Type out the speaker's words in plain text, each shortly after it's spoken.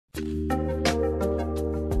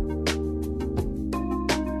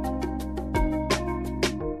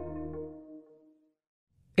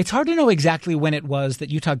It's hard to know exactly when it was that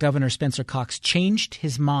Utah Governor Spencer Cox changed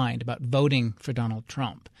his mind about voting for Donald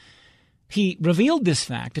Trump. He revealed this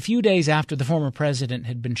fact a few days after the former president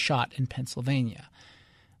had been shot in Pennsylvania.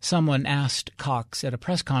 Someone asked Cox at a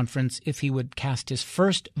press conference if he would cast his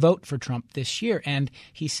first vote for Trump this year, and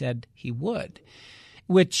he said he would,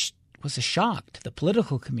 which was a shock to the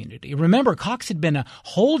political community. Remember, Cox had been a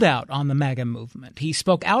holdout on the MAGA movement. He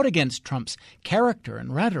spoke out against Trump's character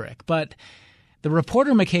and rhetoric, but the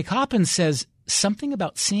reporter McKay Coppins says something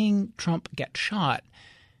about seeing Trump get shot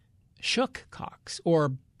shook Cox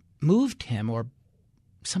or moved him or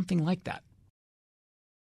something like that.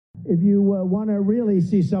 If you want to really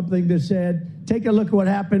see something that's said, take a look at what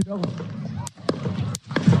happened.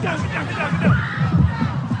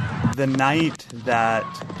 The night that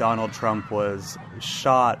Donald Trump was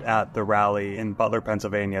shot at the rally in Butler,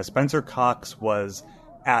 Pennsylvania, Spencer Cox was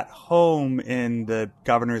at home in the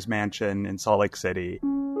governor's mansion in Salt Lake City.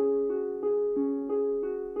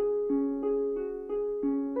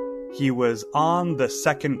 He was on the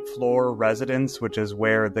second floor residence, which is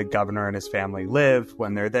where the governor and his family live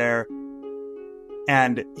when they're there.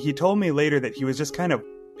 And he told me later that he was just kind of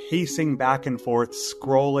pacing back and forth,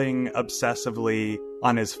 scrolling obsessively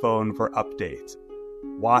on his phone for updates,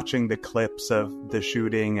 watching the clips of the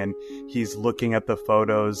shooting, and he's looking at the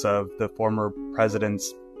photos of the former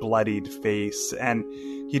president's bloodied face. And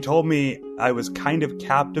he told me I was kind of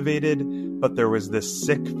captivated, but there was this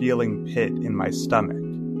sick feeling pit in my stomach.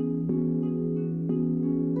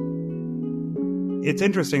 It's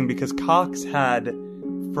interesting because Cox had,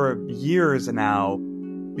 for years now,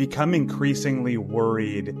 become increasingly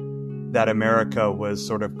worried that America was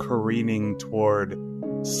sort of careening toward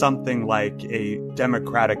something like a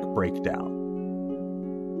democratic breakdown.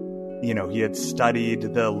 You know, he had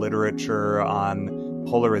studied the literature on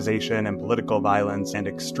polarization and political violence and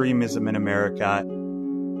extremism in America.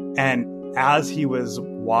 And as he was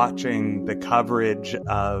watching the coverage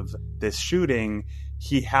of this shooting,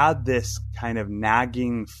 he had this kind of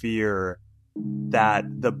nagging fear that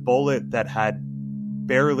the bullet that had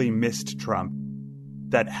barely missed Trump,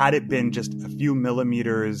 that had it been just a few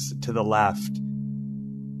millimeters to the left,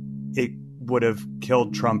 it would have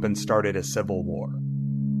killed Trump and started a civil war.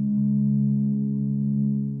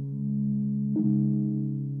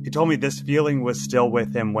 He told me this feeling was still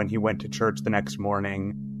with him when he went to church the next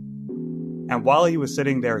morning. And while he was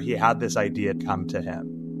sitting there, he had this idea come to him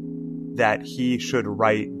that he should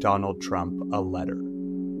write Donald Trump a letter.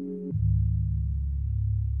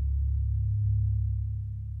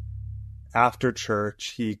 After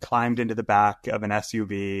church, he climbed into the back of an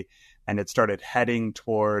SUV and it started heading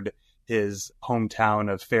toward his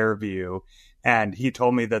hometown of Fairview. And he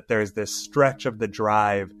told me that there's this stretch of the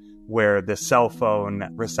drive where the cell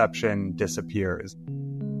phone reception disappears.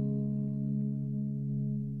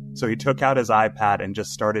 So he took out his iPad and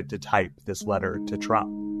just started to type this letter to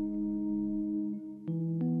Trump.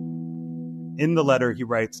 In the letter, he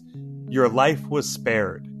writes, "Your life was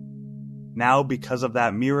spared. Now, because of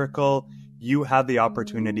that miracle, you have the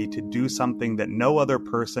opportunity to do something that no other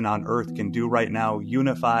person on earth can do right now,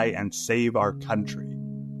 unify and save our country.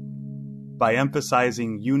 By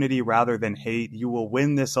emphasizing unity rather than hate, you will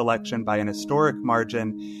win this election by an historic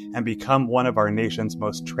margin and become one of our nation's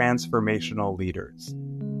most transformational leaders."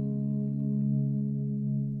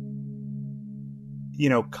 You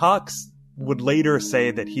know, Cox would later say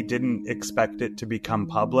that he didn't expect it to become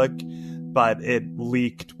public, but it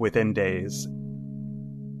leaked within days.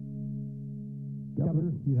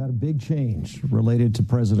 Governor, you had a big change related to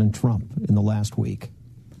President Trump in the last week.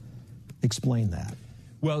 Explain that.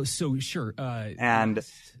 Well, so sure. And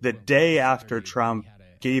the day after Trump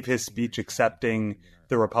gave his speech accepting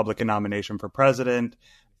the Republican nomination for president,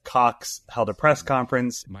 Cox held a press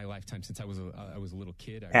conference. My lifetime since I was a little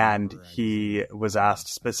kid. And he was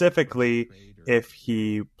asked specifically if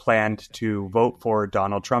he planned to vote for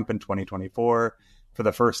Donald Trump in 2024 for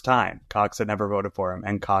the first time. Cox had never voted for him,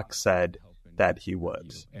 and Cox said that he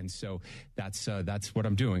would. And so that's what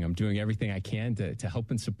I'm doing. I'm doing everything I can to help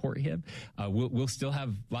and support him. We'll still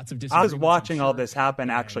have lots of disagreements. I was watching all this happen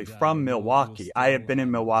actually from Milwaukee. I had been in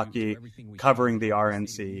Milwaukee covering the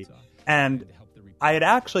RNC, and I had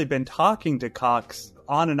actually been talking to Cox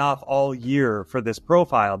on and off all year for this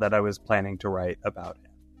profile that I was planning to write about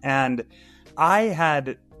him. And I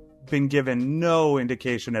had been given no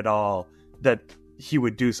indication at all that he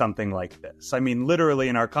would do something like this. I mean, literally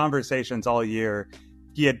in our conversations all year,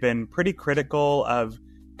 he had been pretty critical of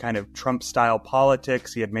kind of Trump-style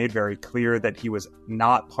politics. He had made very clear that he was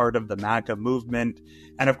not part of the MAGA movement.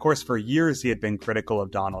 And of course, for years, he had been critical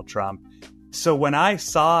of Donald Trump. So when I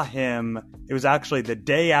saw him, it was actually the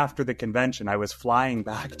day after the convention. I was flying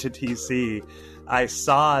back to DC. I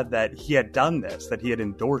saw that he had done this, that he had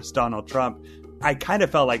endorsed Donald Trump. I kind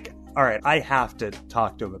of felt like, all right, I have to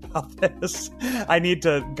talk to him about this. I need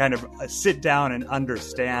to kind of sit down and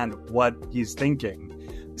understand what he's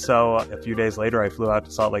thinking. So a few days later, I flew out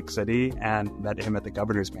to Salt Lake City and met him at the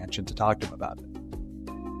governor's mansion to talk to him about it.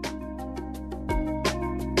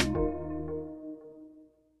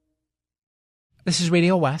 This is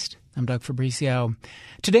Radio West. I'm Doug Fabrizio.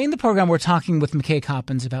 Today in the program, we're talking with McKay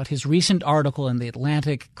Coppins about his recent article in The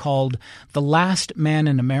Atlantic called "The Last Man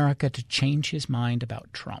in America to Change His Mind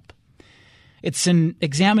About Trump." It's an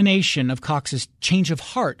examination of Cox's change of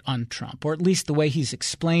heart on Trump, or at least the way he's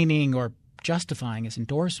explaining or justifying his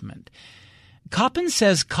endorsement. Coppins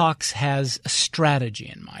says Cox has a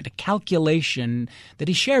strategy in mind, a calculation that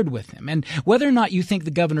he shared with him. And whether or not you think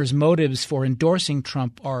the governor's motives for endorsing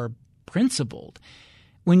Trump are principled,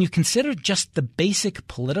 when you consider just the basic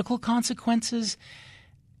political consequences,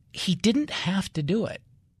 he didn't have to do it.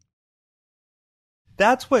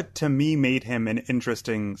 That's what, to me, made him an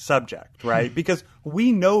interesting subject, right? Because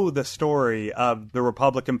we know the story of the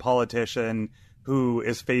Republican politician who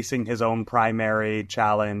is facing his own primary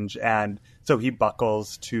challenge, and so he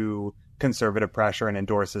buckles to conservative pressure and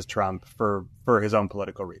endorses Trump for his own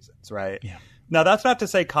political reasons, right? Yeah. Now, that's not to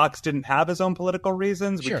say Cox didn't have his own political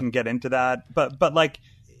reasons. Sure. We can get into that. But like,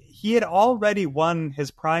 he had already won his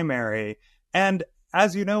primary. And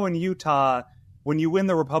as you know, in Utah, when you win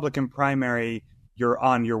the Republican primary, you're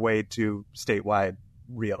on your way to statewide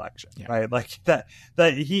reelection, right? Like that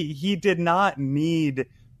he did not need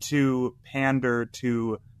to pander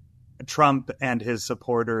to Trump and his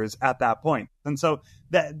supporters at that point. And so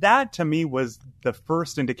that to me was the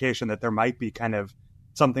first indication that there might be kind of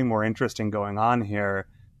something more interesting going on here.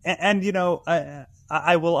 And you know,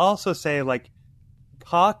 I will also say, like,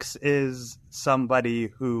 Cox is somebody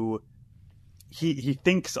who he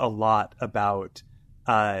thinks a lot about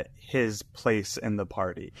his place in the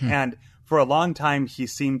party. And for a long time, he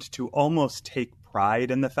seemed to almost take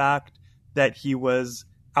pride in the fact that he was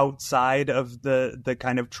outside of the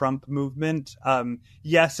kind of Trump movement.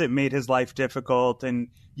 Yes, it made his life difficult. And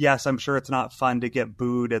yes, I'm sure it's not fun to get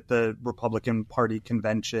booed at the Republican Party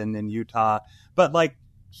convention in Utah. But like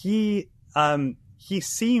he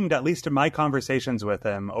seemed, at least in my conversations with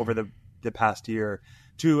him over the past year,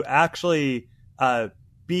 to actually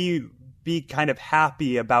be kind of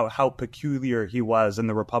happy about how peculiar he was in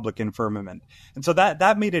the Republican firmament. And so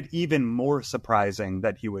that made it even more surprising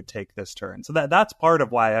that he would take this turn. So that's part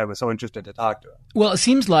of why I was so interested to talk to him. Well, it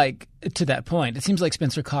seems like, to that point, it seems like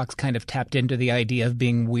Spencer Cox kind of tapped into the idea of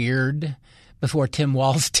being weird before Tim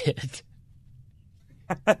Walz did.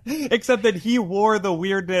 Except that he wore the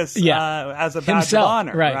weirdness as a badge himself, of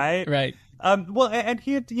honor, right? Right. Well, and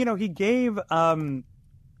he had, he gave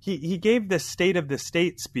he gave this State of the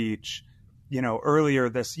State speech, earlier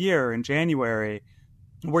this year in January,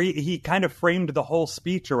 where he kind of framed the whole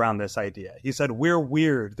speech around this idea. He said, "We're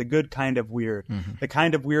weird, the good kind of weird, the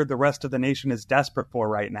kind of weird the rest of the nation is desperate for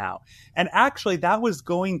right now." And actually, that was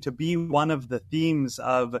going to be one of the themes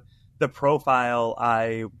of the profile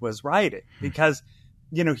I was writing, because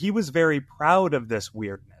he was very proud of this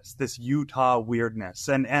weirdness, this Utah weirdness.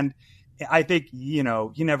 And I think, he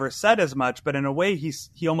never said as much, but in a way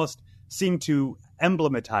he almost seemed to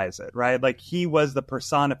emblematize it, right? Like he was the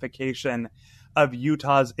personification of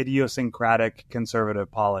Utah's idiosyncratic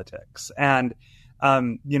conservative politics. And,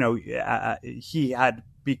 he had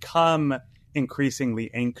become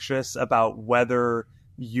increasingly anxious about whether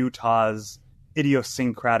Utah's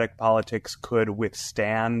idiosyncratic politics could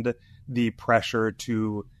withstand the pressure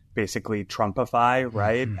to basically Trumpify,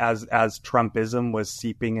 right? As Trumpism was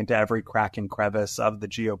seeping into every crack and crevice of the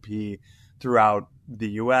GOP throughout the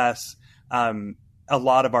U.S. A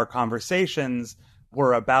lot of our conversations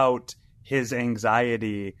were about his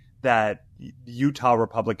anxiety that Utah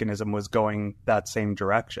Republicanism was going that same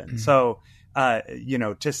direction. So,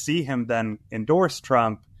 to see him then endorse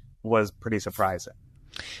Trump was pretty surprising.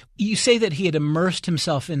 You say that he had immersed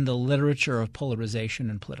himself in the literature of polarization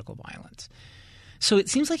and political violence. So it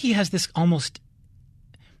seems like he has this almost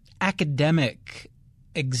academic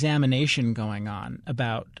examination going on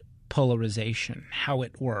about polarization, how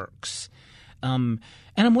it works. And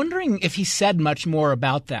I'm wondering if he said much more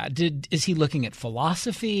about that. Is he looking at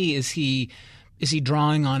philosophy? Is he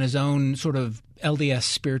drawing on his own sort of LDS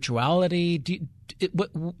spirituality?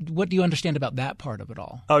 What do you understand about that part of it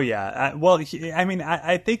all? Oh, yeah.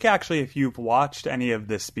 I think actually if you've watched any of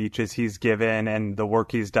the speeches he's given and the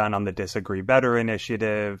work he's done on the Disagree Better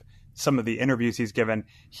initiative, some of the interviews he's given,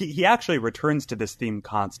 he actually returns to this theme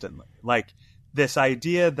constantly. Like this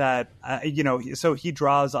idea that, so he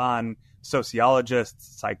draws on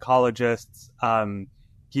sociologists, psychologists.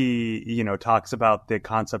 He, talks about the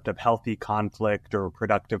concept of healthy conflict or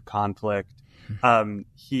productive conflict.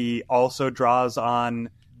 He also draws on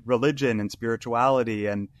religion and spirituality.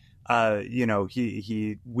 And,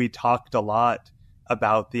 we talked a lot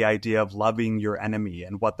about the idea of loving your enemy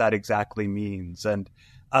and what that exactly means. And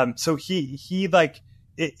so he like,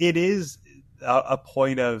 it is a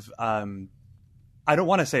point of, I don't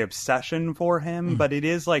want to say obsession for him, but it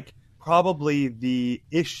is like probably the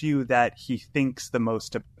issue that he thinks the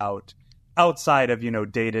most about outside of,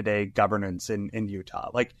 day-to-day governance in Utah.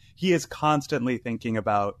 Like he is constantly thinking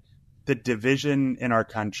about the division in our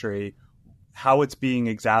country, how it's being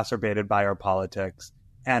exacerbated by our politics,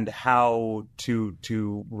 and how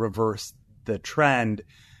to reverse the trend,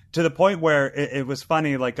 to the point where it was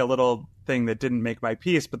funny, like a little thing that didn't make my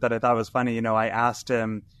piece, but that I thought was funny. I asked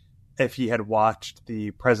him if he had watched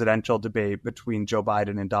the presidential debate between Joe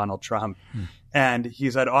Biden and Donald Trump. And he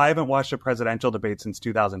said, I haven't watched a presidential debate since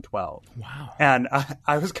 2012. Wow. And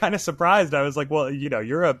I was kind of surprised. I was like, well,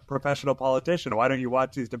 you're a professional politician. Why don't you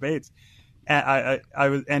watch these debates? And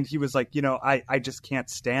and he was like, I just can't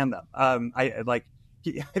stand them. I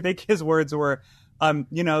think his words were,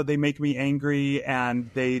 they make me angry and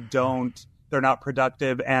they're not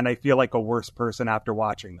productive. And I feel like a worse person after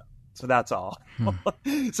watching them. So that's all.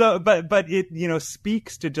 So, but it,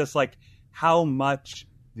 speaks to just like how much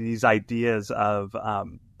these ideas of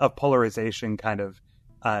polarization kind of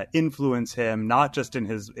influence him, not just in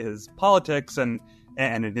his politics and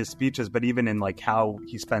in his speeches, but even in like how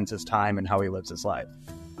he spends his time and how he lives his life.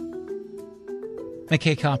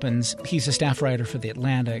 McKay Coppins, he's a staff writer for The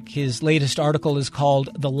Atlantic. His latest article is called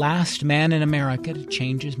 "The Last Man in America to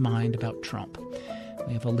Change His Mind About Trump."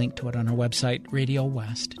 We have a link to it on our website,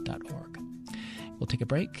 radiowest.org. We'll take a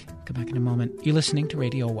break. Come back in a moment. You're listening to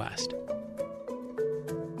Radio West.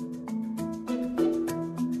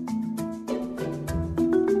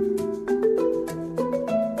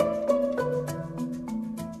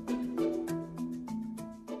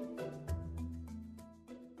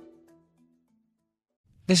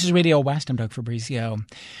 This is Radio West. I'm Doug Fabrizio.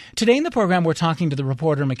 Today in the program, we're talking to the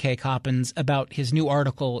reporter McKay Coppins about his new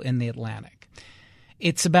article in The Atlantic.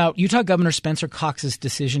 It's about Utah Governor Spencer Cox's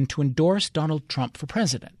decision to endorse Donald Trump for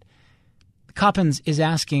president. Coppins is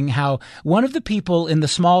asking how one of the people in the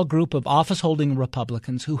small group of office-holding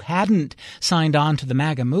Republicans who hadn't signed on to the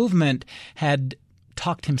MAGA movement had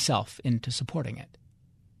talked himself into supporting it.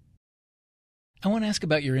 I want to ask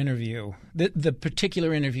about your interview, the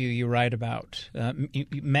particular interview you write about. You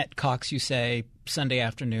met Cox, you say, Sunday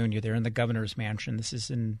afternoon. You're there in the governor's mansion. This is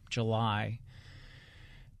in July.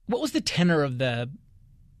 What was the tenor of the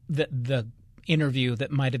interview that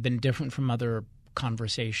might have been different from other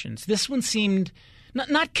conversations? This one seemed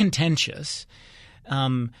not contentious.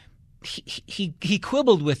 He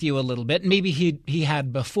quibbled with you a little bit. Maybe he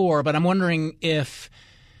had before, but I'm wondering if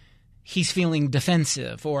he's feeling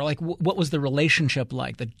defensive, or like what was the relationship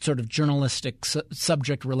like, the sort of journalistic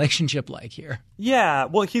subject relationship like here? Yeah,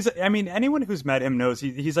 well, anyone who's met him knows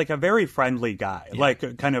he's like a very friendly guy,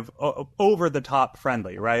 like kind of over the top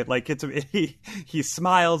friendly, right? Like he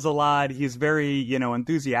smiles a lot. He's very,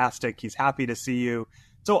 enthusiastic. He's happy to see you.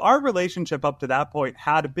 So our relationship up to that point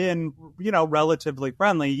had been, relatively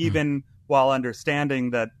friendly, even while understanding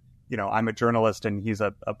that, I'm a journalist and he's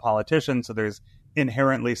a politician. So there's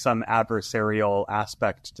inherently some adversarial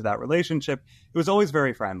aspect to that relationship. It was always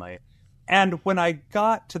very friendly. And when I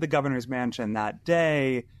got to the governor's mansion that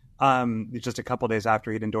day, just a couple days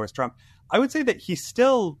after he'd endorsed Trump, I would say that he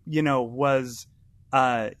still, was,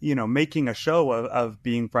 making a show of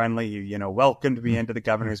being friendly. He, welcomed me into the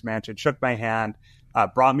governor's mansion, shook my hand,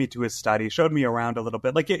 brought me to his study, showed me around a little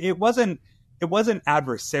bit. Like it wasn't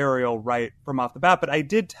adversarial right from off the bat, but I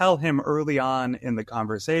did tell him early on in the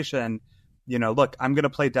conversation, look, I'm going to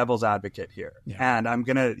play devil's advocate here. Yeah. And I'm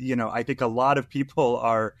going to, I think a lot of people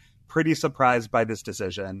are pretty surprised by this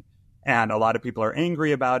decision and a lot of people are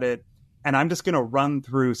angry about it. And I'm just going to run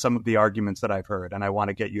through some of the arguments that I've heard and I want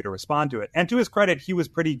to get you to respond to it. And to his credit, he was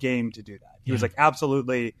pretty game to do that. He was like,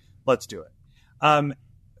 absolutely, let's do it.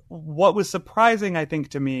 What was surprising, I think,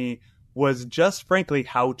 to me was just frankly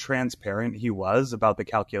how transparent he was about the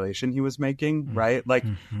calculation he was making, right? Like,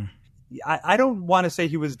 I don't want to say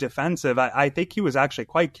he was defensive. I think he was actually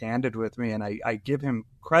quite candid with me, and I give him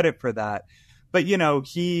credit for that. But,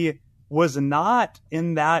 he was not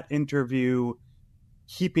in that interview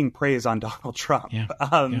heaping praise on Donald Trump.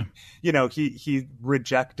 He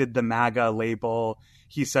rejected the MAGA label.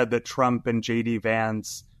 He said that Trump and J.D.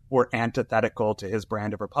 Vance were antithetical to his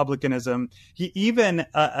brand of republicanism. He even,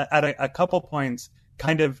 at a couple points,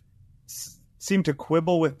 kind of seemed to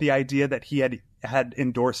quibble with the idea that he had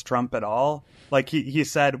endorsed Trump at all. Like he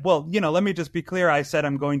said, well, let me just be clear. I said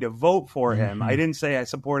I'm going to vote for him. Mm-hmm. I didn't say I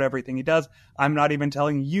support everything he does. I'm not even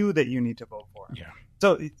telling you that you need to vote for him. Yeah.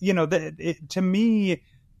 So, to me,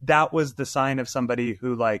 that was the sign of somebody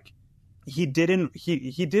who, like, he didn't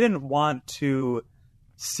want to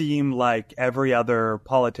seem like every other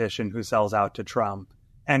politician who sells out to Trump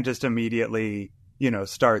and just immediately,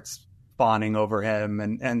 starts fawning over him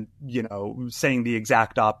and saying the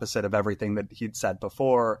exact opposite of everything that he'd said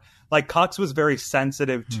before. Like, Cox was very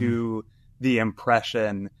sensitive to the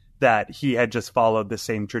impression that he had just followed the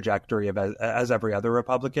same trajectory as every other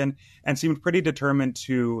Republican, and seemed pretty determined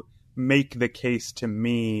to make the case to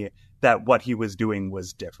me that what he was doing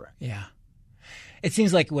was different. Yeah. It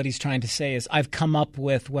seems like what he's trying to say is, I've come up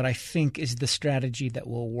with what I think is the strategy that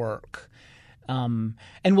will work. And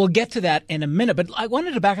we'll get to that in a minute, but I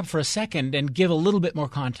wanted to back up for a second and give a little bit more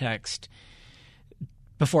context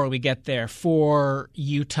before we get there for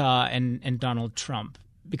Utah and Donald Trump,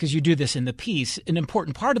 because you do this in the piece. An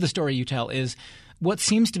important part of the story you tell is what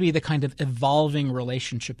seems to be the kind of evolving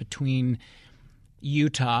relationship between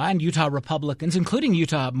Utah and Utah Republicans, including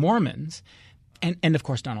Utah Mormons, and of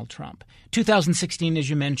course, Donald Trump. 2016, as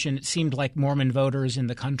you mentioned, it seemed like Mormon voters in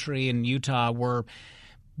the country and Utah were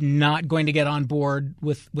not going to get on board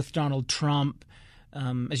with Donald Trump.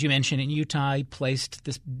 As you mentioned, in Utah, he placed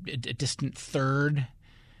a distant third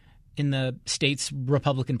in the state's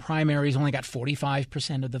Republican primaries, only got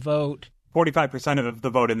 45% of the vote. 45% of the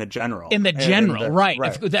vote in the general. Right.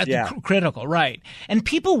 Right. That's critical, right. And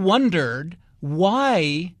people wondered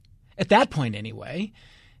why, at that point anyway,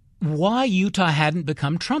 why Utah hadn't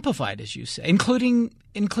become Trumpified, as you say, including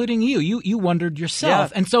you. You wondered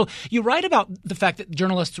yourself. Yeah. And so you write about the fact that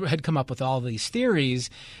journalists had come up with all these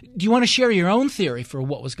theories. Do you want to share your own theory for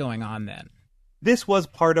what was going on then? This was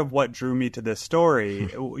part of what drew me to this story,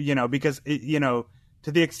 because,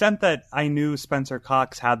 to the extent that I knew Spencer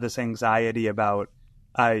Cox had this anxiety about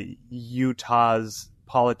Utah's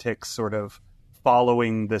politics sort of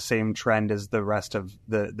following the same trend as the rest of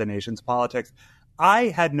the nation's politics, I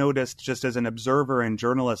had noticed, just as an observer and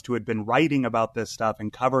journalist who had been writing about this stuff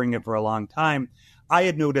and covering it for a long time, I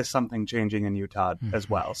had noticed something changing in Utah as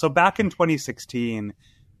well. So back in 2016,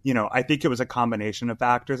 I think it was a combination of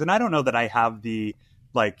factors. And I don't know that I have the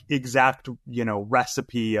exact,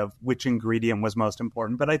 recipe of which ingredient was most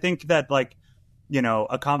important. But I think that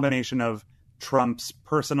a combination of Trump's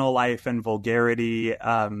personal life and vulgarity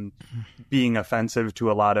being offensive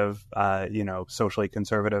to a lot of, socially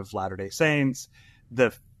conservative Latter-day Saints,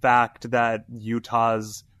 the fact that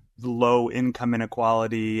Utah's low income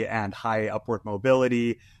inequality and high upward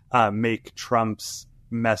mobility make Trump's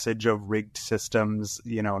message of rigged systems,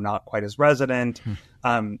 not quite as resonant.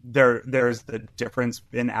 There's the difference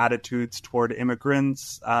in attitudes toward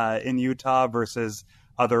immigrants in Utah versus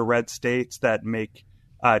other red states that make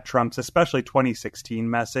Trump's, especially 2016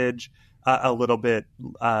 message, a little bit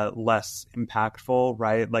less impactful,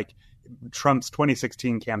 right? Like, Trump's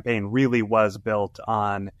 2016 campaign really was built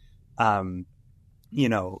on,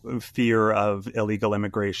 fear of illegal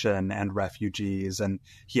immigration and refugees. And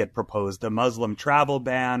he had proposed a Muslim travel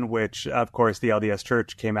ban, which, of course, the LDS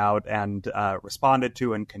Church came out and responded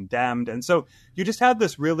to and condemned. And so you just had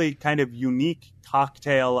this really kind of unique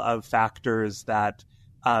cocktail of factors that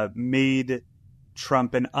made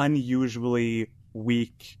Trump an unusually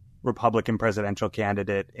weak Republican presidential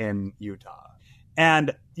candidate in Utah.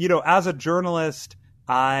 And, as a journalist,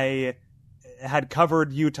 I had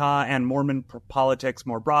covered Utah and Mormon politics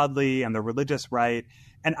more broadly and the religious right.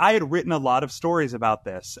 And I had written a lot of stories about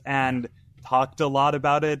this and talked a lot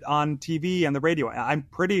about it on TV and the radio. I'm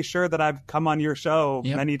pretty sure that I've come on your show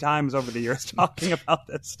many times over the years talking about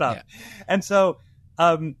this stuff. Yeah. And so,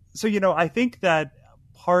 I think that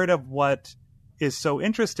part of what is so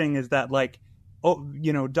interesting is that,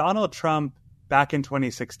 Donald Trump back in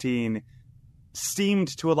 2016 seemed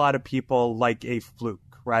to a lot of people like a fluke,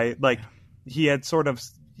 right? He had sort of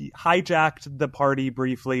hijacked the party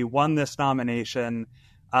briefly, won this nomination,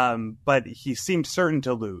 but he seemed certain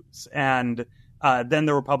to lose. And then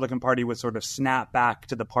the Republican Party would sort of snap back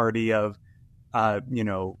to the party of,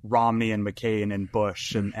 Romney and McCain and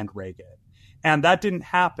Bush and Reagan. And that didn't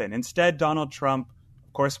happen. Instead, Donald Trump,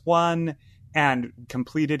 of course, won and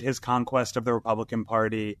completed his conquest of the Republican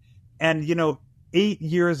Party. And, 8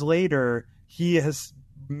 years later, he has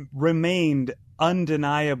remained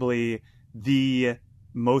undeniably the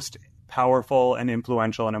most powerful and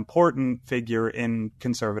influential and important figure in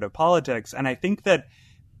conservative politics. And I think that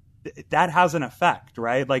that has an effect,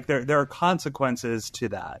 right? Like there are consequences to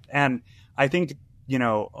that. And I think,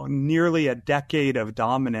 nearly a decade of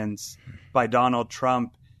dominance by Donald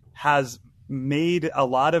Trump has made a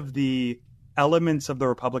lot of the elements of the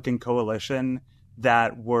Republican coalition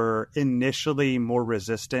that were initially more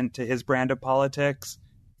resistant to his brand of politics,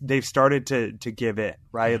 they've started to give in,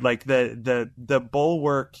 right? Mm-hmm. Like the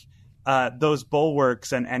bulwark, those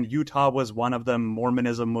bulwarks, and Utah was one of them.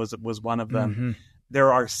 Mormonism was one of them. Mm-hmm.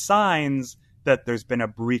 There are signs that there's been a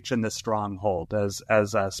breach in the stronghold, as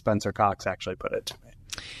Spencer Cox actually put it to me.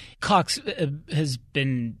 Cox has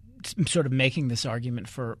been sort of making this argument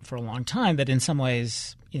for a long time that in some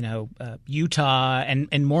ways, Utah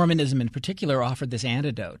and Mormonism in particular offered this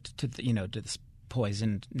antidote to to this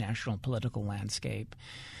poisoned national political landscape.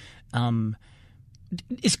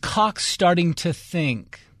 Is Cox starting to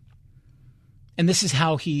think, and this is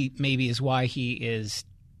how why he is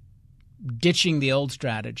ditching the old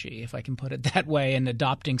strategy, if I can put it that way, and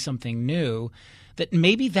adopting something new, that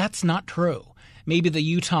maybe that's not true? Maybe the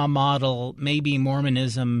Utah model, maybe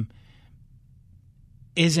Mormonism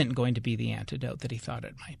isn't going to be the antidote that he thought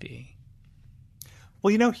it might be.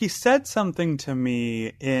 Well, he said something to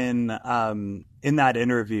me in that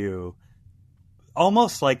interview,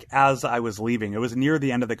 almost like as I was leaving. It was near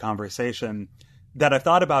the end of the conversation, that I've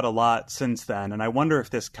thought about a lot since then. And I wonder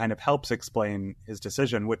if this kind of helps explain his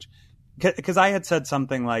decision, because I had said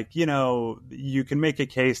something like, you can make a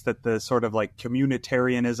case that the sort of like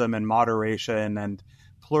communitarianism and moderation and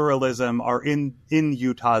pluralism are in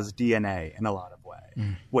Utah's DNA in a lot of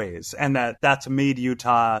ways, and that's made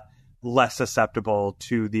Utah less susceptible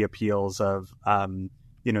to the appeals of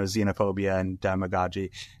xenophobia and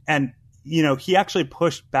demagogy. And he actually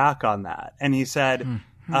pushed back on that, and he said,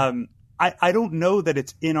 I don't know that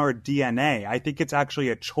it's in our DNA. I think it's actually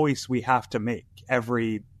a choice we have to make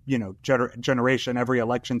every generation, every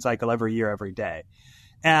election cycle, every year, every day.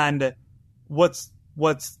 And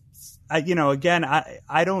again,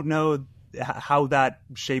 I don't know how that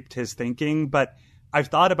shaped his thinking, but I've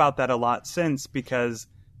thought about that a lot since, because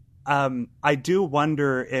I do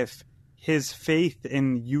wonder if his faith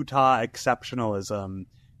in Utah exceptionalism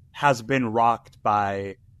has been rocked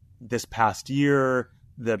by this past year,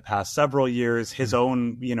 the past several years, his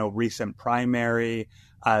own, recent primary,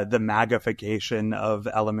 the MAGAification of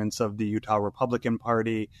elements of the Utah Republican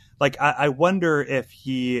Party. Like, I wonder if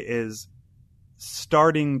he is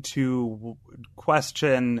starting to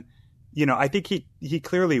question, I think he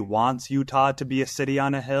clearly wants Utah to be a city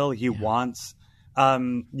on a hill. He wants,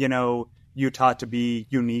 Utah to be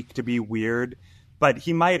unique, to be weird. But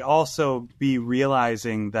he might also be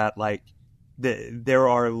realizing that, like, there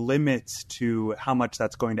are limits to how much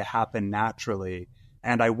that's going to happen naturally.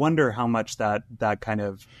 And I wonder how much that kind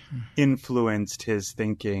of influenced his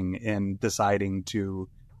thinking in deciding to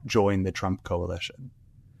join the Trump coalition.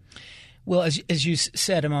 Well, as you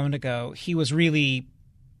said a moment ago, he was really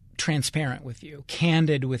transparent with you,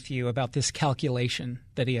 candid with you about this calculation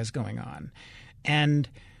that he has going on. And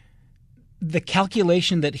the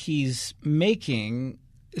calculation that he's making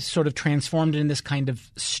is sort of transformed in this kind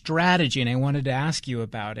of strategy, and I wanted to ask you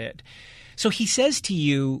about it. So he says to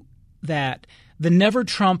you that the Never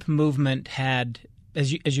Trump movement had,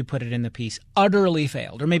 as you put it in the piece, utterly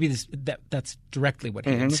failed, or maybe that's directly what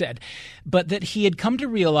he had said, but that he had come to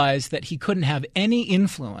realize that he couldn't have any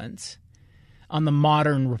influence on the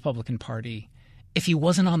modern Republican Party if he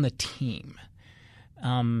wasn't on the team.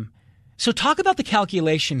 So talk about the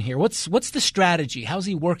calculation here. What's the strategy? How's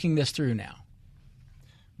he working this through now?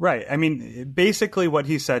 Right. I mean, basically what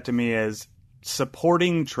he said to me is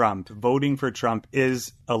supporting Trump, voting for Trump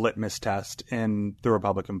is a litmus test in the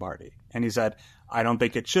Republican Party. And he said, I don't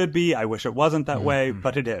think it should be. I wish it wasn't that way,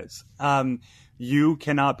 but it is. You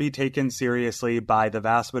cannot be taken seriously by the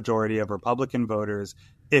vast majority of Republican voters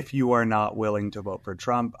if you are not willing to vote for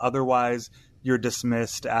Trump. Otherwise, you're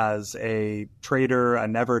dismissed as a traitor, a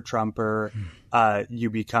never Trumper. You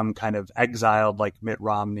become kind of exiled like Mitt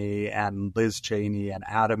Romney and Liz Cheney and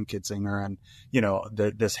Adam Kinzinger and,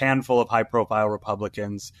 this handful of high profile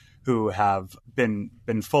Republicans who have been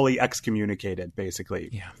fully excommunicated,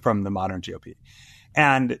 basically, from the modern GOP.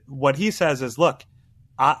 And what he says is, look,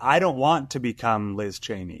 I don't want to become Liz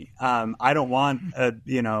Cheney. I don't want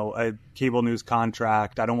a cable news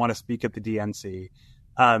contract. I don't want to speak at the DNC.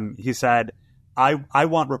 He said, I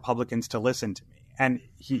want Republicans to listen to me. And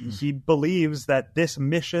he believes that this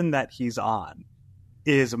mission that he's on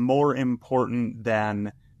is more important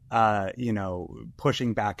than,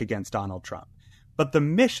 pushing back against Donald Trump. But the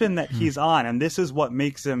mission that he's on, and this is what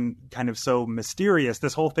makes him kind of so mysterious,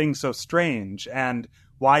 this whole thing so strange, and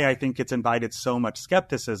why I think it's invited so much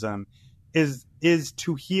skepticism, is is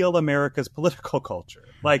to heal America's political culture.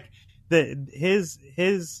 Like his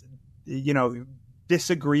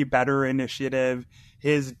disagree better initiative,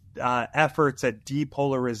 his efforts at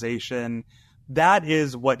depolarization, that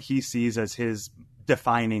is what he sees as his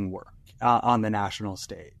defining work on the national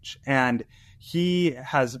stage. And he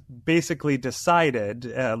has basically decided,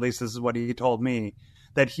 at least this is what he told me,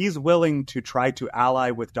 that he's willing to try to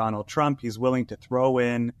ally with Donald Trump. He's willing to throw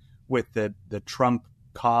in with the Trump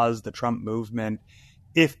cause, the Trump movement,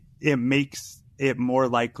 if it makes it more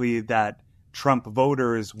likely that Trump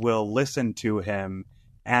voters will listen to him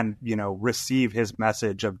and, receive his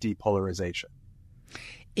message of depolarization.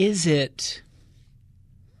 Is it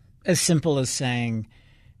as simple as saying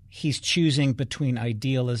he's choosing between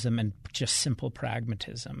idealism and just simple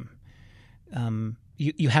pragmatism?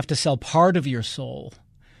 You have to sell part of your soul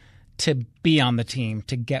to be on the team,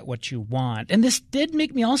 to get what you want. And this did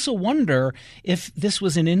make me also wonder if this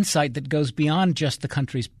was an insight that goes beyond just the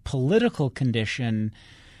country's political condition.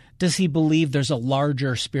 Does he believe there's a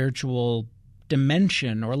larger spiritual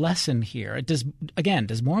dimension or lesson here? Does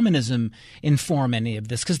Mormonism inform any of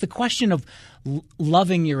this? Because the question of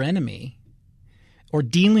loving your enemy or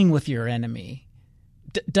dealing with your enemy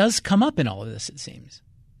does come up in all of this, it seems.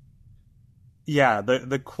 Yeah,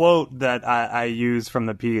 the quote that I use from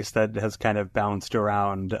the piece that has kind of bounced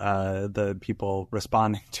around the people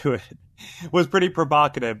responding to it was pretty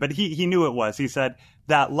provocative, but he knew it was. He said,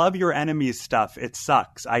 that love your enemies stuff, it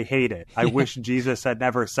sucks. I hate it. I wish Jesus had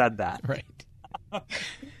never said that. Right.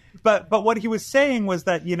 But what he was saying was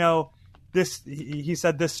that, he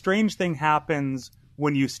said this strange thing happens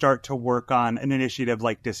when you start to work on an initiative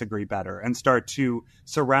like Disagree Better and start to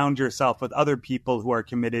surround yourself with other people who are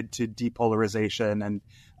committed to depolarization and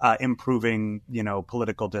improving,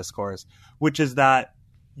 political discourse, which is that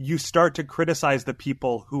you start to criticize the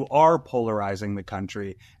people who are polarizing the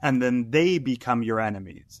country, and then they become your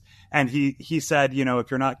enemies. And he said, if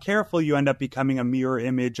you're not careful, you end up becoming a mirror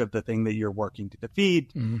image of the thing that you're working to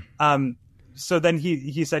defeat. Mm-hmm. So then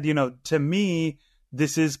he said, to me,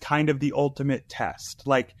 this is kind of the ultimate test.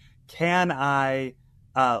 Like, can I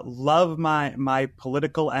love my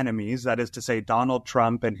political enemies, that is to say Donald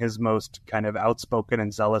Trump and his most kind of outspoken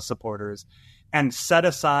and zealous supporters, and set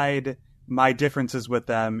aside my differences with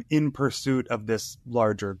them in pursuit of this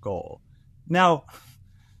larger goal? Now,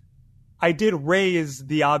 I did raise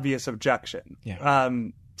the obvious objection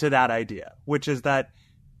to that idea, which is that,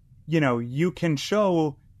 you can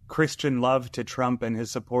show Christian love to Trump and his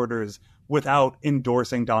supporters without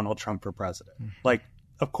endorsing Donald Trump for president. Mm-hmm. Like,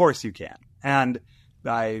 of course you can. And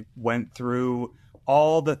I went through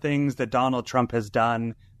all the things that Donald Trump has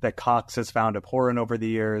done that Cox has found abhorrent over the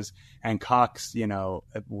years. And Cox,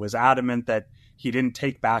 was adamant that he didn't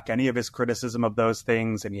take back any of his criticism of those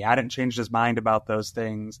things, and he hadn't changed his mind about those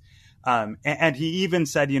things. And he even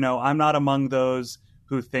said, I'm not among those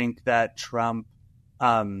who think that Trump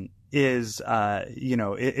is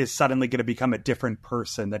suddenly going to become a different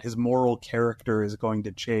person, that his moral character is going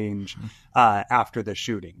to change after the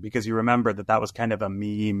shooting. Because you remember that was kind of a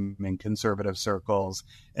meme in conservative circles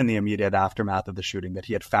in the immediate aftermath of the shooting, that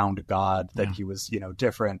he had found God, that he was,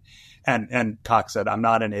 different. And Cox said, I'm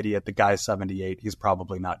not an idiot. The guy's 78. He's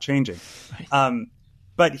probably not changing. Right.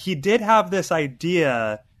 But he did have this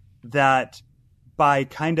idea that by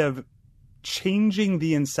kind of changing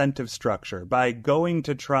the incentive structure, by going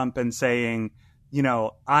to Trump and saying,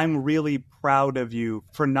 I'm really proud of you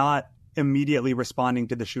for not immediately responding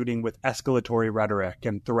to the shooting with escalatory rhetoric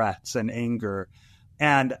and threats and anger.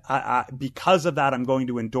 And because of that, I'm going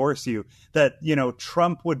to endorse you. That,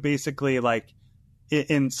 Trump would basically, like,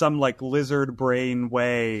 in some like lizard brain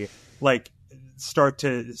way, like start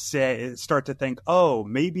to think, oh,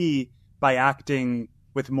 maybe by acting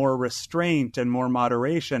with more restraint and more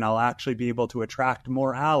moderation, I'll actually be able to attract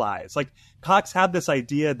more allies. Like, Cox had this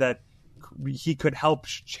idea that he could help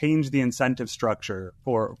change the incentive structure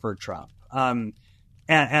for Trump. And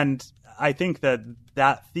I think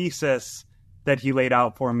that thesis that he laid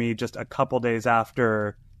out for me just a couple days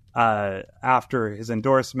after his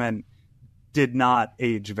endorsement did not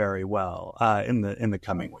age very well in the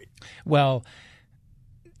coming week. Well,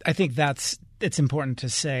 I think it's important to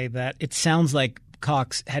say that it sounds like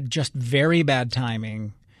Cox had just very bad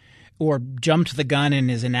timing or jumped the gun in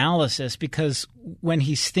his analysis, because when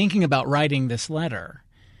he's thinking about writing this letter,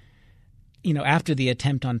 after the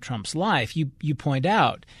attempt on Trump's life, you point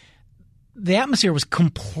out the atmosphere was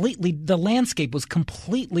the landscape was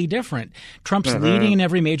completely different. Trump's leading in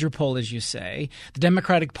every major poll, as you say. The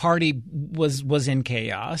Democratic Party was in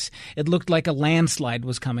chaos. It looked like a landslide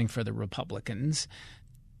was coming for the Republicans.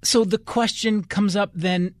 So the question comes up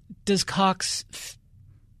then, does Cox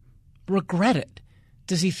regret it?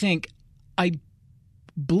 Does he think, I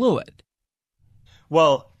blew it?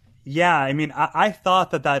 Well, yeah, I mean, I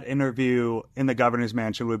thought that interview in the governor's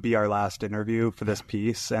mansion would be our last interview for this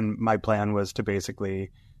piece. And my plan was to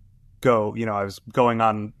basically go, I was going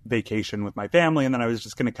on vacation with my family, and then I was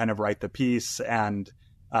just going to kind of write the piece, and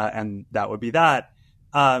that would be that.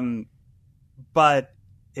 But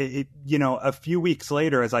a few weeks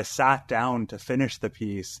later, as I sat down to finish the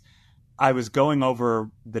piece, I was going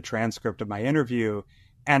over the transcript of my interview,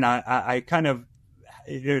 and I kind of,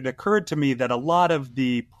 it occurred to me that a lot of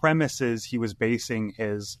the premises he was basing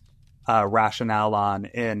his rationale on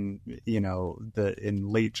in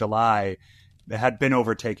late July had been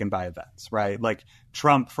overtaken by events, right? Like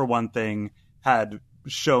Trump, for one thing, had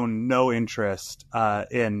shown no interest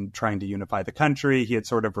in trying to unify the country. He had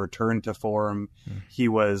sort of returned to form. He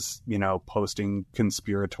was, posting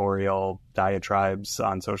conspiratorial diatribes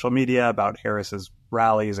on social media about Harris's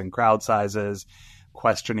rallies and crowd sizes,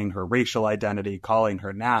 questioning her racial identity, calling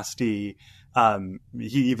her nasty.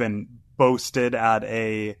 He even boasted at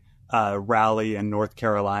a rally in North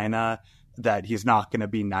Carolina that he's not going to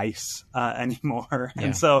be nice anymore. Yeah,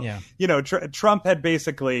 and so, yeah. Trump had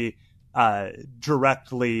basically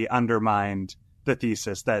directly undermined the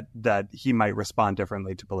thesis that he might respond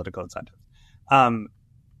differently to political incentives.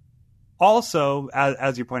 Also,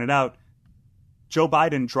 as you pointed out, Joe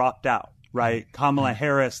Biden dropped out, right? Kamala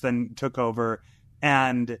Harris then took over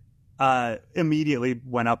and immediately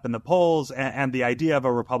went up in the polls. And the idea of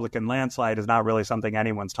a Republican landslide is not really something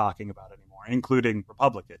anyone's talking about anymore, including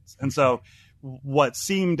Republicans. And so what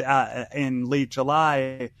seemed in late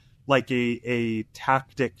July like a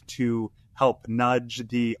tactic to help nudge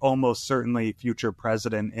the almost certainly future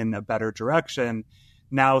president in a better direction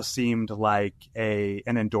now seemed like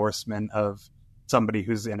an endorsement of somebody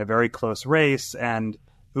who's in a very close race and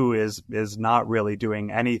who is not really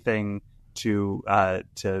doing anything to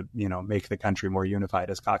make the country more unified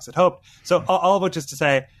as Cox had hoped. So all of which is to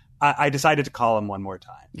say, I decided to call him one more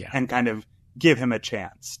time and kind of give him a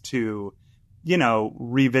chance to,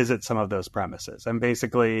 revisit some of those premises, and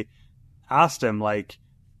basically asked him, like,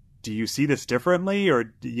 do you see this differently,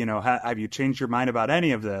 or have you changed your mind about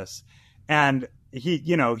any of this? And he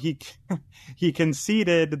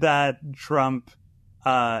conceded that Trump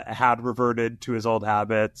had reverted to his old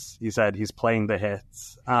habits. He said he's playing the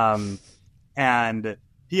hits. And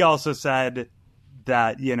he also said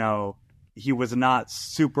that, he was not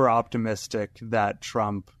super optimistic that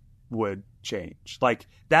Trump would change. Like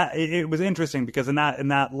that, it was interesting because in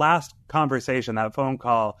that last conversation, that phone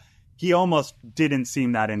call, he almost didn't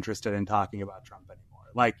seem that interested in talking about Trump anymore.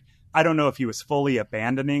 Like, I don't know if he was fully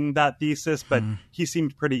abandoning that thesis, but he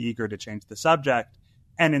seemed pretty eager to change the subject.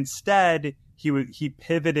 And instead, he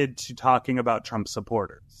pivoted to talking about Trump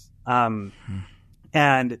supporters. And,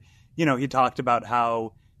 he talked about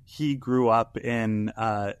how he grew up in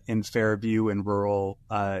Fairview in rural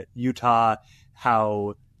Utah,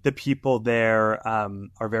 how the people there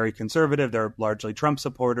are very conservative. They're largely Trump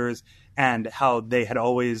supporters, and how they had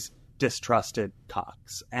always distrusted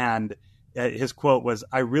Cox. And his quote was,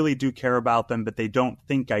 "I really do care about them, but they don't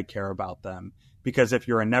think I care about them, because if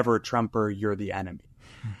you're a never Trumper, you're the enemy."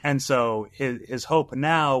 And so his hope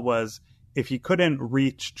now was, if he couldn't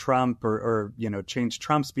reach Trump or change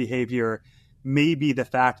Trump's behavior, maybe the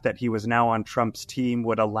fact that he was now on Trump's team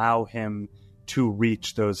would allow him to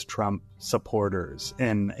reach those Trump supporters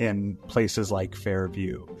in places like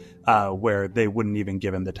Fairview, where they wouldn't even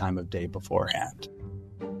give him the time of day beforehand.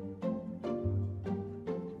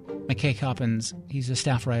 McKay Coppins, he's a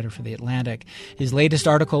staff writer for The Atlantic. His latest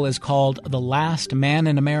article is called "The Last Man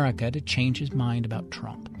in America to Change His Mind About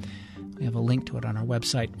Trump." We have a link to it on our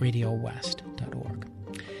website, radiowest.org.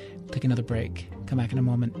 We'll take another break. Come back in a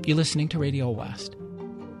moment. You're listening to Radio West.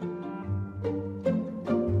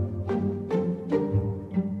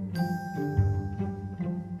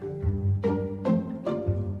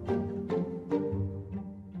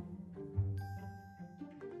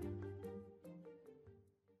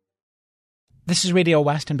 This is Radio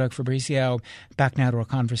West. I'm Doug Fabrizio. Back now to our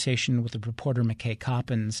conversation with the reporter McKay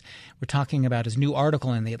Coppins. We're talking about his new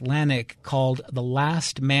article in The Atlantic called "The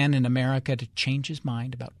Last Man in America to Change His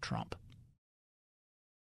Mind About Trump."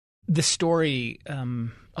 The story,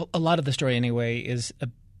 a lot of the story anyway, is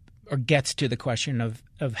or gets to the question of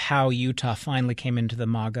how Utah finally came into the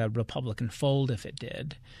MAGA Republican fold, if it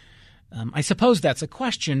did. I suppose that's a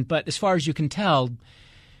question, but as far as you can tell,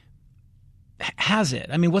 has it?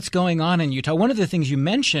 I mean, what's going on in Utah? One of the things you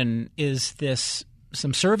mention is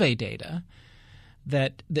some survey data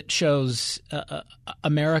that shows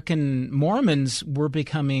American Mormons were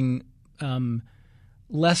becoming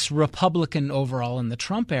less Republican overall in the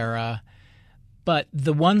Trump era, but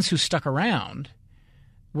the ones who stuck around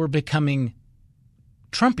were becoming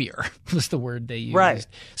Trumpier, was the word they used. Right.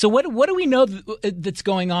 So what do we know that's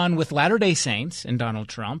going on with Latter-day Saints and Donald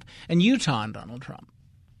Trump and Utah and Donald Trump?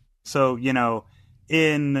 So,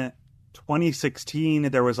 in 2016,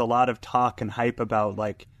 there was a lot of talk and hype about,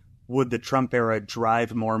 like, would the Trump era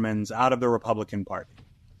drive Mormons out of the Republican Party?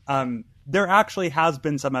 There actually has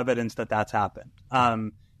been some evidence that that's happened.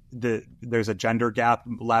 There's a gender gap.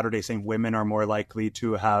 Latter-day Saint women are more likely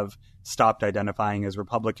to have stopped identifying as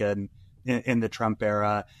Republican in the Trump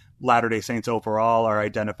era. Latter-day Saints overall are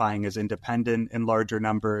identifying as independent in larger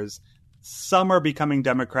numbers. Some are becoming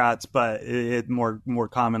Democrats, but more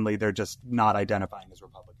commonly, they're just not identifying as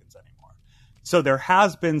Republicans anymore. So there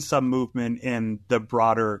has been some movement in the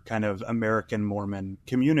broader kind of American Mormon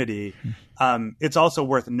community. It's also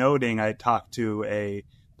worth noting, I talked to a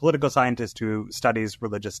political scientist who studies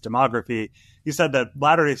religious demography. He said that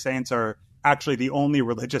Latter-day Saints are actually the only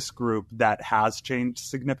religious group that has changed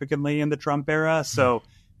significantly in the Trump era. So,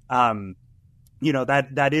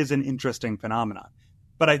 that is an interesting phenomenon.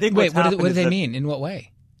 But I think what do they mean? In what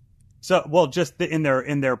way? So, well, just in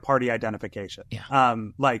their party identification. Yeah.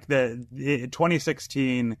 Like the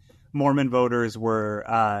 2016 Mormon voters were,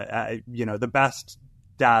 the best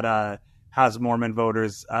data has Mormon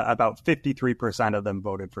voters, about 53% of them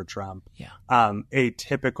voted for Trump. Yeah. A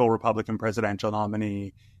typical Republican presidential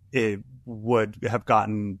nominee would have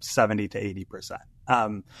gotten 70 to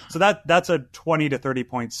 80%. So that's a 20 to 30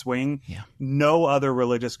 point swing. Yeah. No other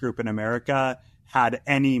religious group in America had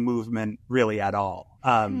any movement really at all,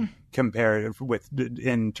 compared with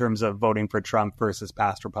in terms of voting for Trump versus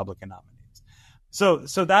past Republican nominees.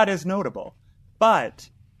 So that is notable. But,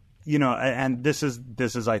 and this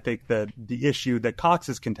is I think the issue that Cox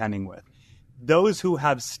is contending with. Those who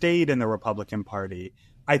have stayed in the Republican Party,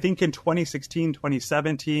 I think in 2016,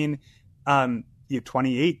 2017,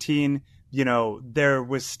 2018, there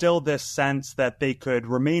was still this sense that they could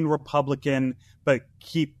remain Republican, but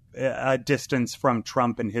keep a distance from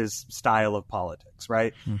Trump and his style of politics,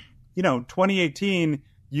 right? 2018,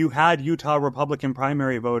 you had Utah Republican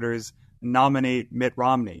primary voters nominate Mitt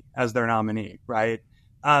Romney as their nominee, right?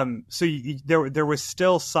 So there was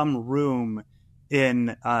still some room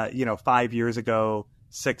in, 5 years ago,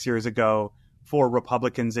 6 years ago, for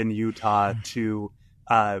Republicans in Utah to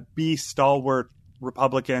be stalwart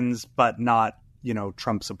Republicans, but not,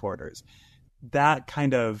 Trump supporters. That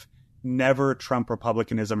kind of never Trump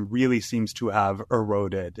Republicanism really seems to have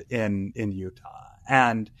eroded in Utah.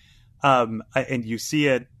 And you see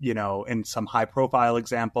it, in some high profile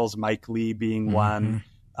examples, Mike Lee being one,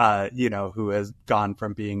 who has gone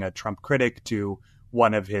from being a Trump critic to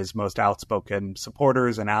one of his most outspoken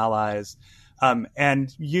supporters and allies.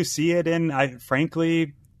 And you see it in,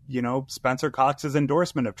 frankly, Spencer Cox's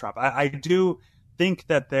endorsement of Trump. I do think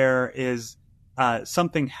that there is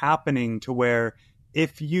something happening to where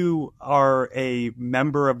if you are a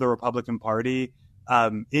member of the Republican Party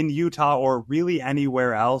in Utah or really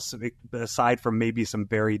anywhere else, aside from maybe some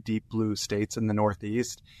very deep blue states in the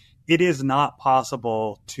Northeast, it is not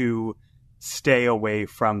possible to stay away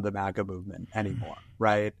from the MAGA movement anymore,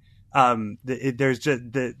 right? There's just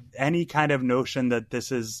any kind of notion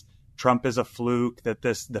that Trump is a fluke, that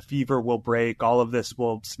the fever will break, all of this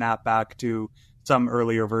will snap back to some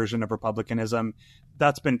earlier version of republicanism.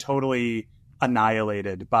 That's been totally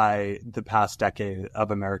annihilated by the past decade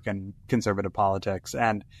of American conservative politics.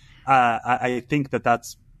 And I think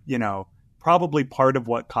that's, probably part of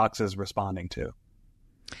what Cox is responding to.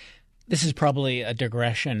 This is probably a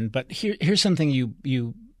digression, but here's something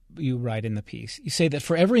you write in the piece. You say that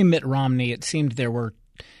for every Mitt Romney, it seemed there were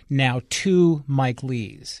now two Mike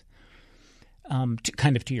Lees.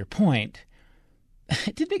 Kind of to your point,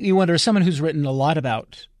 it did make me wonder, as someone who's written a lot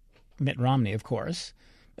about Mitt Romney, of course,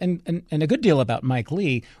 and a good deal about Mike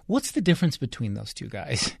Lee, what's the difference between those two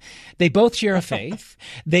guys? They both share a faith.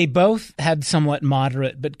 They both had somewhat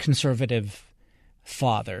moderate but conservative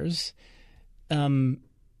fathers.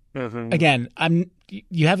 Again,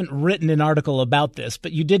 you haven't written an article about this,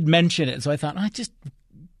 but you did mention it. So I thought, I just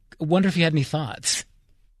wonder if you had any thoughts.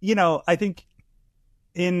 I think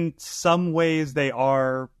in some ways they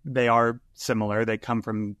are similar. They come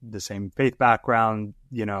from the same faith background.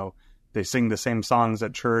 They sing the same songs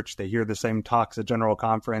at church. They hear the same talks at General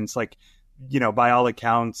Conference. By all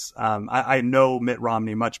accounts, I know Mitt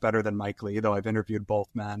Romney much better than Mike Lee, though I've interviewed both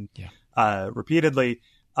men repeatedly.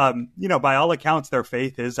 By all accounts, their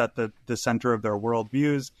faith is at the center of their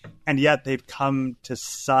worldviews, and yet they've come to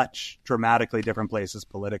such dramatically different places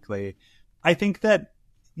politically. I think that,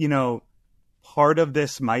 part of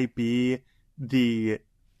this might be the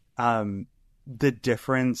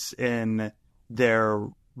difference in their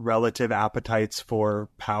relative appetites for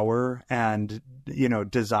power and,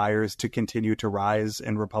 desires to continue to rise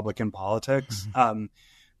in Republican politics. Mm-hmm.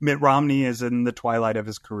 Mitt Romney is in the twilight of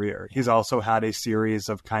his career. He's also had a series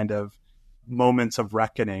of kind of moments of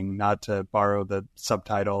reckoning, not to borrow the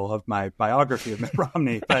subtitle of my biography of Mitt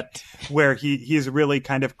Romney, but where he's really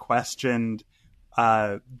kind of questioned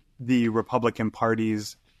the Republican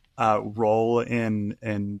Party's role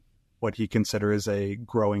in what he considers a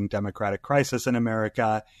growing democratic crisis in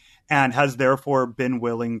America, and has therefore been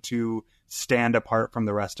willing to stand apart from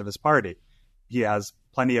the rest of his party. He has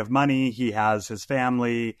plenty of money. He has his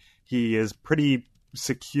family. He is pretty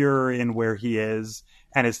secure in where he is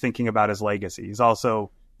and is thinking about his legacy. He's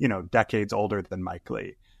also, decades older than Mike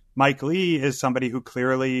Lee. Mike Lee is somebody who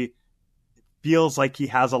clearly feels like he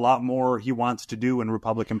has a lot more he wants to do in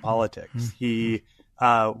Republican politics. He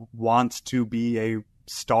wants to be a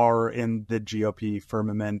star in the GOP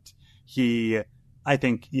firmament. He, I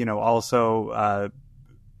think, also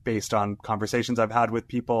based on conversations I've had with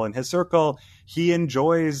people in his circle, he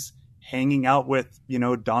enjoys hanging out with,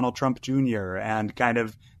 Donald Trump Jr. and kind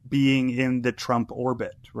of being in the Trump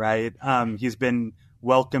orbit, right? He's been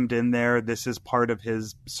welcomed in there. This is part of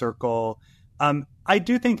his circle. I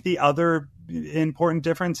do think the other important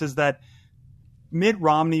difference is that Mitt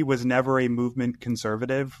Romney was never a movement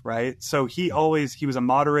conservative, right? So he was a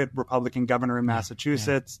moderate Republican governor in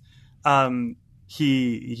Massachusetts.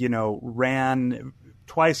 He, ran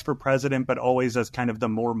twice for president, but always as kind of the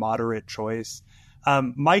more moderate choice.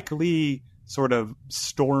 Mike Lee sort of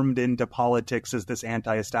stormed into politics as this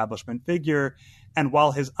anti-establishment figure. And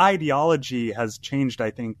while his ideology has changed,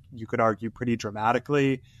 I think you could argue pretty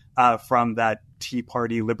dramatically from that Tea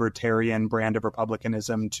Party libertarian brand of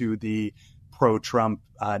republicanism to the pro-Trump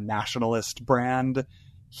nationalist brand,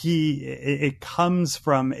 it comes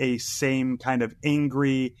from a same kind of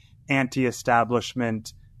angry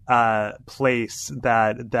anti-establishment place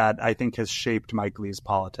that I think has shaped Mike Lee's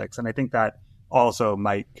politics, and I think that also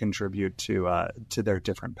might contribute to their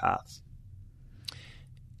different paths.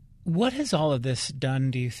 What has all of this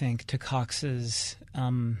done, do you think, to Cox's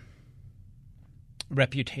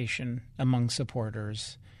reputation among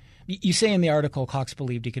supporters? You say in the article Cox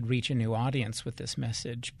believed he could reach a new audience with this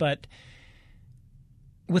message, but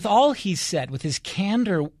with all he's said, with his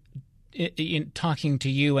candor in talking to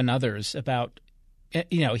you and others about,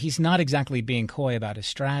 he's not exactly being coy about his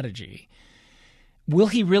strategy. Will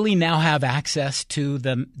he really now have access to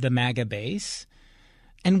the MAGA base?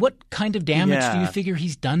 And what kind of damage do you figure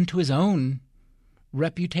he's done to his own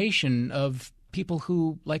reputation of people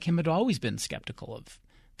who, like him, had always been skeptical of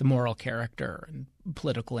the moral character and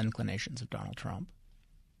political inclinations of Donald Trump?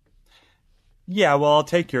 Yeah, well, I'll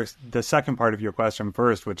take the second part of your question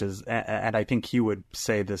first, which is, and I think he would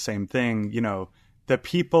say the same thing, the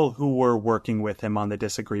people who were working with him on the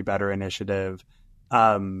Disagree Better initiative,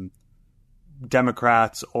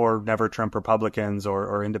 Democrats or Never Trump Republicans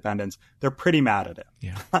or independents, they're pretty mad at him.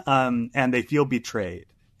 Yeah. And they feel betrayed.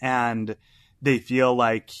 And they feel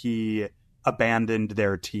like he abandoned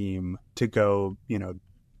their team to go,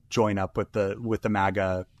 join up with the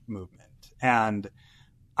MAGA movement. And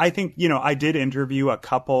I think, I did interview a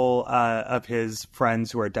couple of his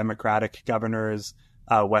friends who are Democratic governors,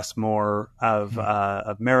 Wes Moore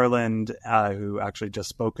of Maryland, who actually just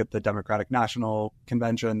spoke at the Democratic National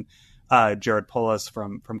Convention, Jared Polis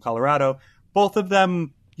from Colorado. Both of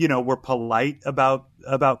them, were polite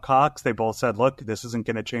about Cox. They both said, look, this isn't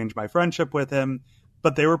going to change my friendship with him.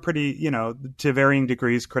 But they were pretty, to varying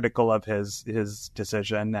degrees critical of his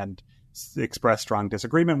decision and expressed strong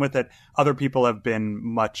disagreement with it. Other people have been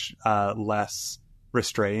much less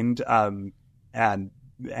restrained. And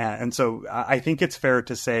so I think it's fair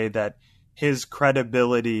to say that his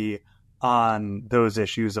credibility on those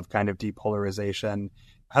issues of kind of depolarization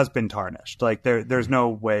has been tarnished. Like there's no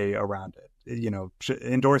way around it.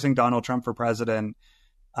 Endorsing Donald Trump for president,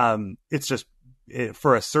 it's just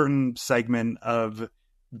for a certain segment of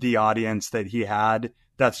the audience that he had,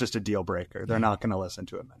 that's just a deal breaker. They're not going to listen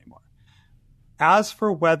to him anymore. As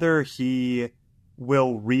for whether he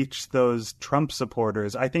will reach those Trump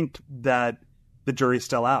supporters, I think that the jury's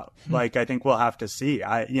still out. Like, I think we'll have to see.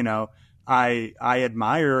 I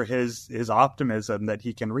admire his optimism that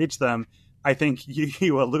he can reach them. I think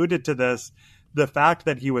you alluded to this. The fact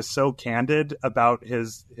that he was so candid about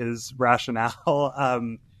his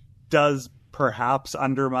rationale does perhaps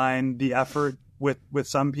undermine the effort with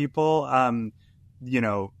some people.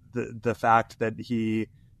 The fact that he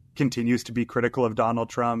continues to be critical of Donald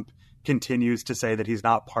Trump, continues to say that he's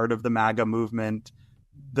not part of the MAGA movement,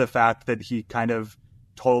 the fact that he kind of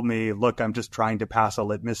told me, look, I'm just trying to pass a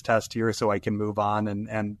litmus test here so I can move on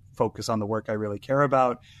and focus on the work I really care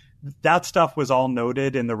about. That stuff was all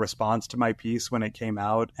noted in the response to my piece when it came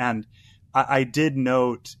out. And I did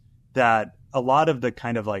note that a lot of the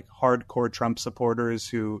kind of like hardcore Trump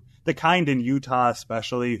supporters the kind in Utah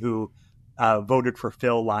especially, who voted for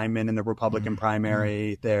Phil Lyman in the Republican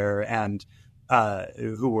primary there and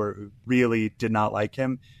who really did not like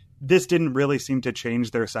him, this didn't really seem to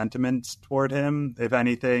change their sentiments toward him. If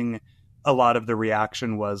anything, a lot of the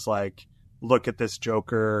reaction was like, look at this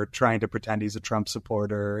joker trying to pretend he's a Trump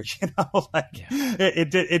supporter.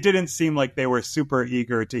 It didn't seem like they were super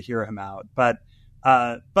eager to hear him out. But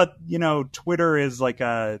Twitter is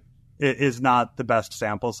is not the best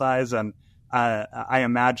sample size, and I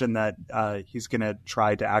imagine that he's going to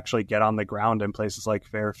try to actually get on the ground in places like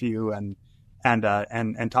Fairview and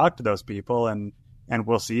talk to those people, and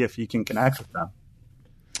we'll see if he can connect with them.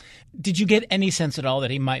 Did you get any sense at all that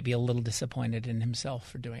he might be a little disappointed in himself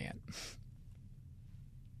for doing it?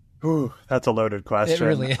 Ooh, that's a loaded question. It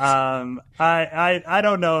really is. I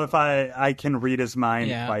don't know if I can read his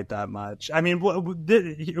mind quite that much. I mean,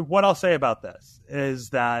 what I'll say about this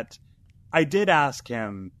is that I did ask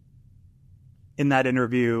him in that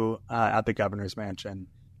interview at the governor's mansion,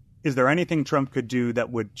 is there anything Trump could do that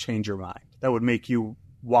would change your mind, that would make you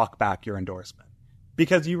walk back your endorsement?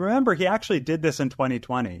 Because you remember, he actually did this in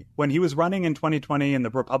 2020. When he was running in 2020 in the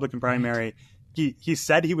Republican primary, he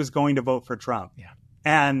said he was going to vote for Trump. Yeah.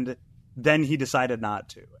 And then he decided not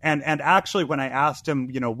to. And actually, when I asked him,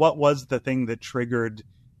 what was the thing that triggered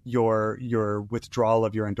your withdrawal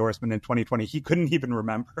of your endorsement in 2020, he couldn't even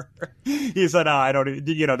remember. He said, "Oh, I don't."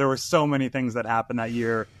 There were so many things that happened that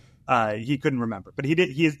year, he couldn't remember. But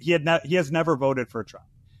he has never voted for Trump.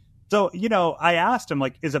 So I asked him,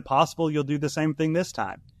 like, is it possible you'll do the same thing this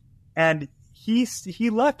time? And he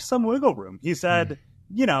left some wiggle room. He said,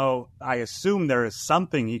 I assume there is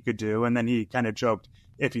something he could do. And then he kind of joked,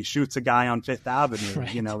 if he shoots a guy on Fifth Avenue,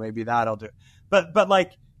 right, maybe that'll do. But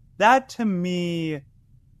like that to me,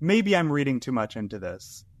 maybe I'm reading too much into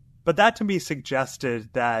this, but that to me suggested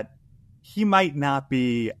that he might not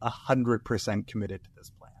be 100% committed to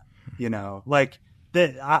this plan.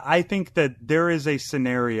 I think that there is a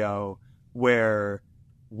scenario where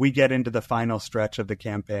we get into the final stretch of the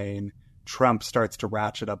campaign. Trump starts to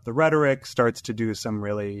ratchet up the rhetoric, starts to do some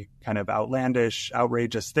really kind of outlandish,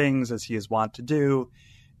 outrageous things as he is wont to do.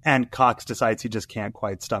 And Cox decides he just can't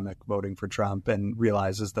quite stomach voting for Trump and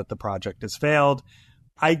realizes that the project has failed.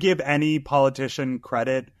 I give any politician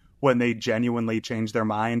credit when they genuinely change their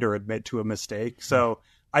mind or admit to a mistake. So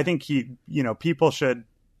I think people should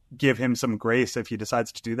give him some grace if he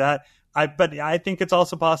decides to do that. But I think it's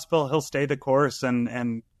also possible he'll stay the course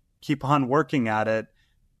and keep on working at it.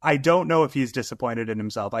 I don't know if he's disappointed in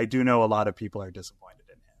himself. I do know a lot of people are disappointed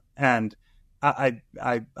in him. And I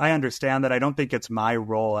understand that. I don't think it's my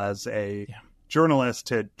role as a journalist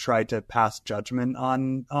to try to pass judgment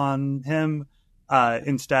on him.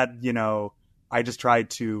 Instead, I just try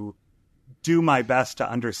to do my best to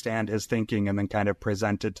understand his thinking and then kind of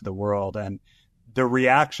present it to the world. And the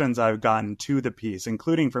reactions I've gotten to the piece,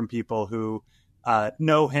 including from people who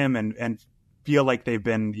know him and feel like they've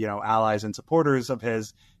been, allies and supporters of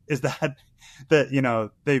his, is that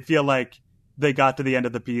they feel like they got to the end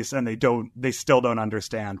of the piece and they still don't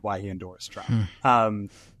understand why he endorsed Trump.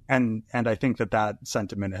 And I think that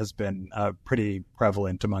sentiment has been pretty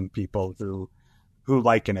prevalent among people who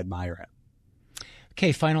like and admire him.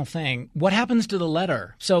 Okay, final thing. What happens to the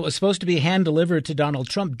letter? So it was supposed to be hand delivered to Donald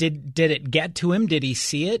Trump. Did it get to him? Did he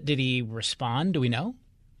see it? Did he respond? Do we know?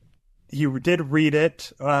 He did read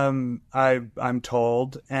it, I'm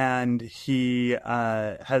told, and he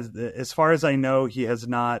has, as far as I know, he has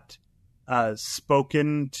not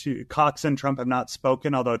spoken to Cox and Trump have not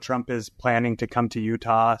spoken, although Trump is planning to come to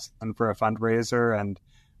Utah for a fundraiser. And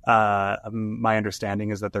my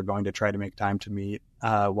understanding is that they're going to try to make time to meet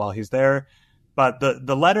while he's there. But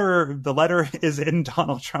the letter is in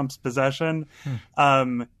Donald Trump's possession.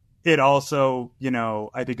 It also,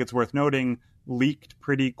 I think it's worth noting, leaked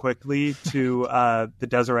pretty quickly to the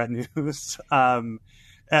Deseret News,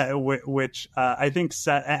 which I think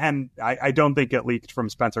and I don't think it leaked from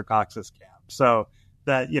Spencer Cox's camp. So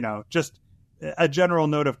that, just a general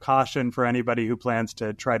note of caution for anybody who plans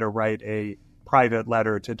to try to write a private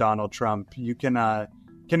letter to Donald Trump. You can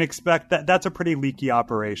expect that's a pretty leaky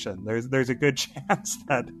operation. There's a good chance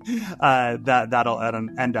that that'll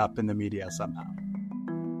end up in the media somehow.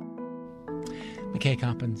 McKay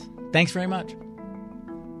Coppins, thanks very much.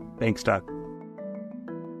 Thanks, Doug.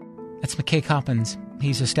 That's McKay Coppins.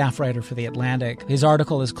 He's a staff writer for The Atlantic. His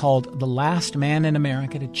article is called "The Last Man in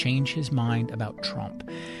America to Change His Mind About Trump."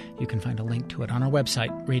 You can find a link to it on our website,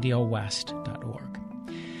 radiowest.org.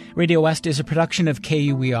 Radio West is a production of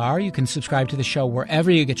KUER. You can subscribe to the show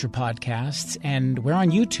wherever you get your podcasts, and we're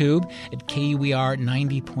on YouTube at KUER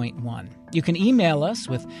 90.1. You can email us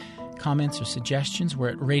with comments or suggestions. We're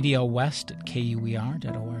at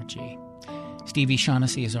radiowest@kuer.org. Stevie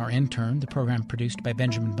Shaughnessy is our intern. The program produced by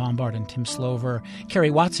Benjamin Bombard and Tim Slover.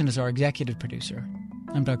 Kerry Watson is our executive producer.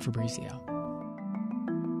 I'm Doug Fabrizio.